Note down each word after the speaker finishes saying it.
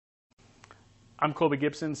I'm Colby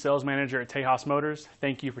Gibson, sales manager at Tejas Motors.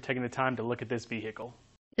 Thank you for taking the time to look at this vehicle.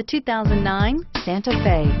 The 2009 Santa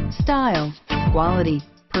Fe. Style, quality,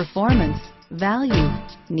 performance, value.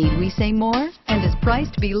 Need we say more? And is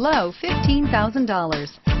priced below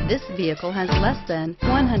 $15,000. This vehicle has less than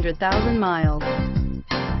 100,000 miles.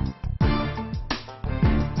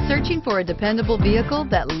 Searching for a dependable vehicle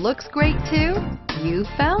that looks great too? You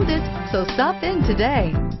found it, so stop in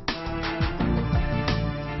today.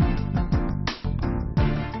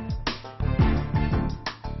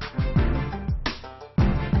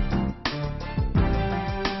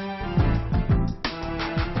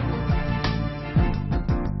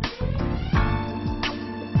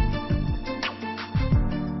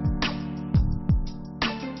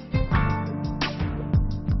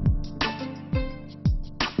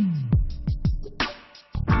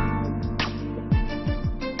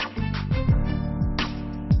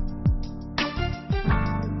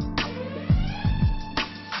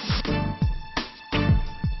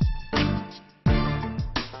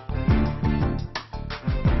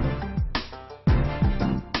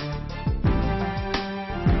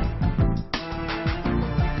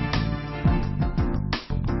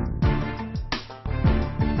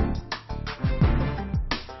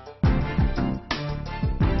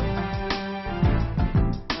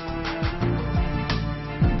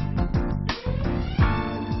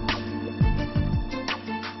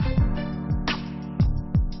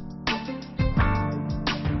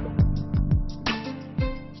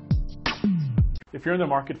 If you're in the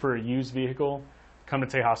market for a used vehicle, come to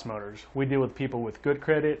Tejas Motors. We deal with people with good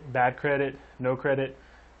credit, bad credit, no credit.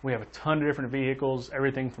 We have a ton of different vehicles,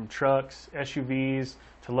 everything from trucks, SUVs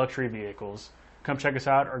to luxury vehicles. Come check us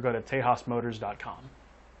out or go to tejasmotors.com.